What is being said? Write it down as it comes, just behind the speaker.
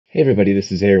Hey everybody,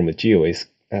 this is Aaron with GeoAce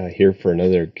here for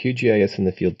another QGIS in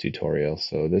the Field tutorial.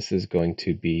 So this is going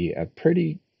to be a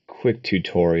pretty quick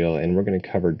tutorial and we're going to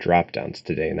cover dropdowns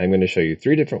today. And I'm going to show you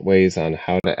 3 different ways on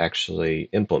how to actually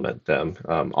implement them.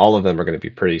 All of them are going to be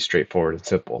pretty straightforward and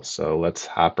simple. So let's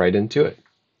hop right into it.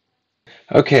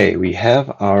 Okay, we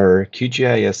have our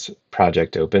QGIS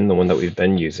project open, the one that we've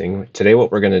been using. Today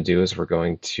what we're going to do is we're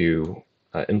going to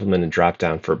implement a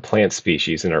dropdown for plant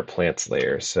species in our plants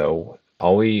layer. So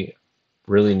all we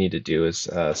really need to do is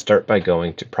start by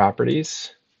going to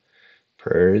properties,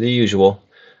 per the usual,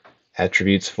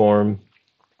 attributes form,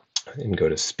 and go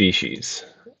to species.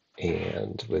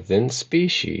 And within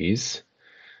species,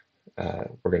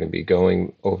 we're going to be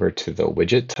going over to the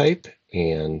widget type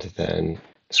and then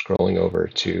scrolling over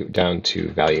to down to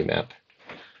value map.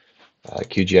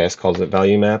 QGIS calls it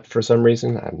value map for some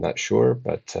reason. I'm not sure,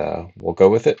 but we'll go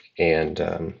with it. And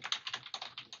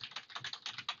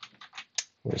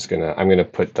I'm gonna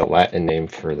put the Latin name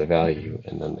for the value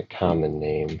and then the common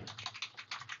name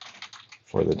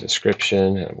for the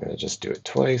description. And I'm gonna just do it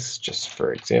twice, just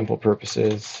for example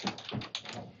purposes.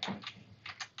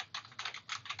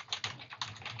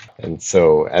 And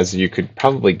so, as you could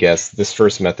probably guess, this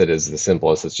first method is the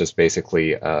simplest. It's just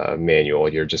basically manual.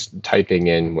 You're just typing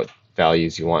in what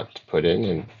values you want to put in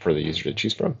and for the user to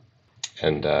choose from.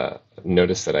 And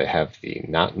notice that I have the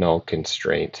not null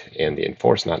constraint and the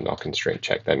enforce not null constraint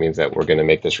checked. That means that we're going to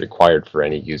make this required for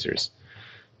any users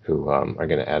who are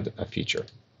going to add a feature.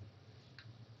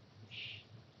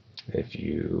 If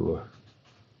you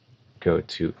go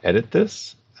to edit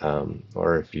this,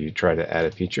 or if you try to add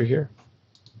a feature here,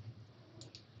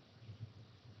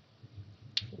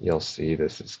 you'll see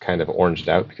this is kind of oranged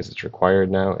out because it's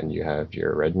required now, and you have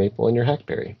your red maple and your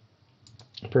hackberry.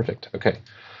 Perfect. Okay.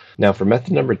 Now for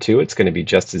method number 2, it's going to be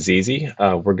just as easy.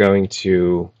 We're going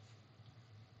to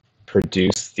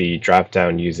produce the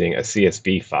dropdown using a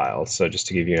CSV file. So just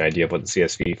to give you an idea of what the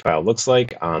CSV file looks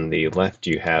like, on the left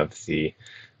you have the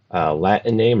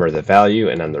Latin name or the value,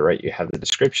 and on the right you have the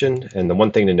description. And the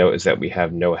one thing to note is that we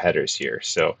have no headers here.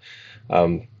 So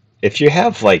if you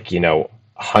have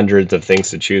hundreds of things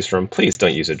to choose from, please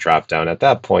don't use a dropdown. At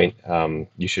that point,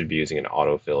 you should be using an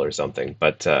autofill or something.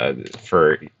 But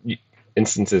for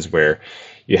instances where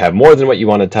you have more than what you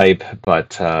want to type,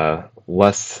 but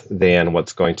less than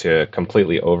what's going to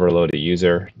completely overload a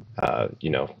user,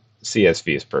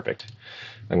 CSV is perfect.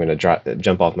 I'm going to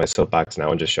jump off my soapbox now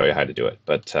and just show you how to do it.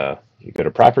 But you go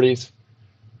to properties,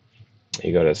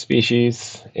 you go to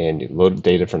species, and you load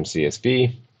data from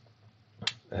CSV.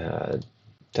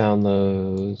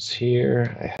 Downloads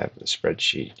here. I have the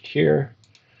spreadsheet here.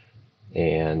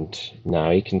 And now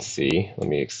you can see, let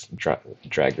me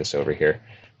drag this over here,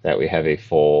 that we have a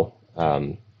full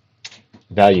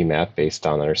value map based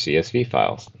on our CSV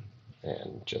files.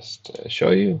 And just to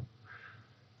show you,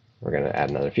 we're going to add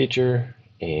another feature,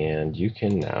 and you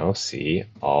can now see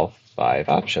all 5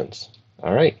 options.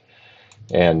 All right.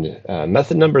 And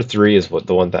method number 3 is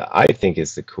the one that I think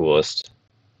is the coolest.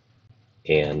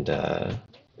 And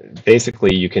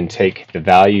basically, you can take the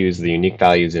values, the unique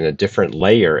values in a different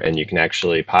layer, and you can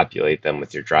actually populate them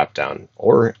with your dropdown,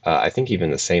 or I think even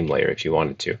the same layer if you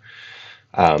wanted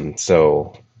to.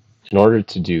 So in order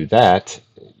to do that,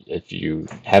 if you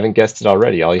haven't guessed it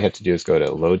already, all you have to do is go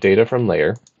to load data from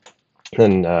layer,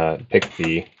 and pick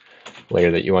the layer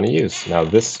that you want to use. Now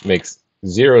this makes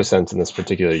 0 sense in this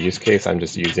particular use case. I'm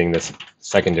just using this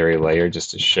secondary layer just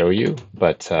to show you,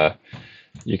 but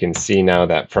you can see now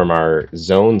that from our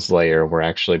zones layer, we're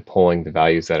actually pulling the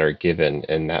values that are given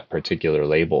in that particular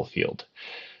label field.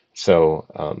 So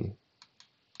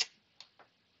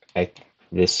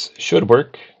this should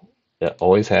work. It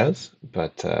always has,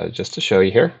 but just to show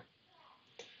you here,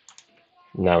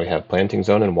 now we have Planting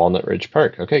Zone and Walnut Ridge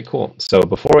Park. Okay, cool. So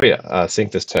before we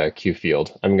sync this to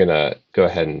QField, I'm going to go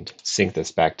ahead and sync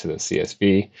this back to the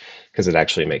CSV because it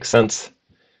actually makes sense.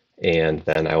 And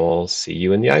then I will see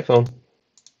you in the iPhone.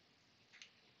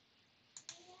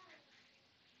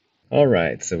 All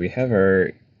right, so we have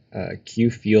our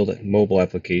QField mobile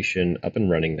application up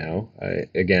and running now.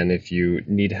 Again, if you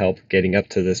need help getting up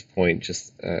to this point,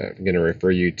 just I'm going to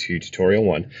refer you to tutorial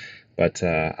 1. But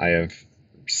I have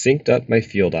synced up my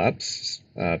field ops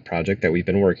project that we've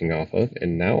been working off of,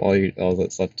 and now all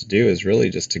that's left to do is really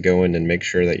just to go in and make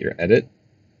sure that your edit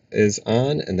is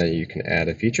on and that you can add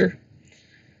a feature.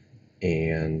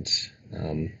 And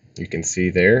you can see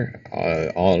there,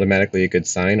 automatically a good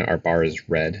sign, our bar is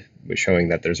red, showing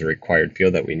that there's a required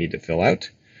field that we need to fill out.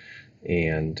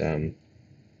 And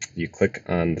You click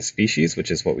on the species,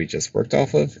 which is what we just worked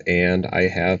off of, and I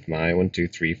have my 1, 2,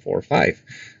 3, 4, 5.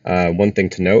 One thing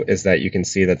to note is that you can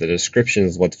see that the description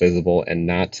is what's visible and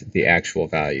not the actual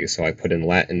value. So I put in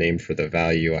Latin name for the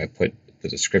value. I put the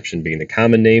description being the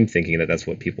common name, thinking that that's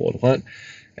what people would want.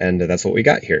 And that's what we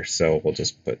got here. So we'll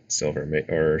just put silver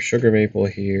or sugar maple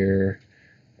here.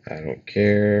 I don't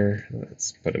care.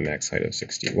 Let's put a max height of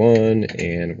 61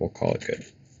 and we'll call it good.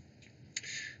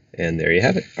 And there you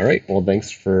have it. All right, well,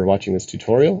 thanks for watching this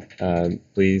tutorial.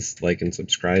 Please like and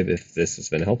subscribe if this has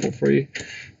been helpful for you.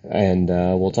 And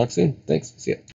we'll talk soon. Thanks. See ya.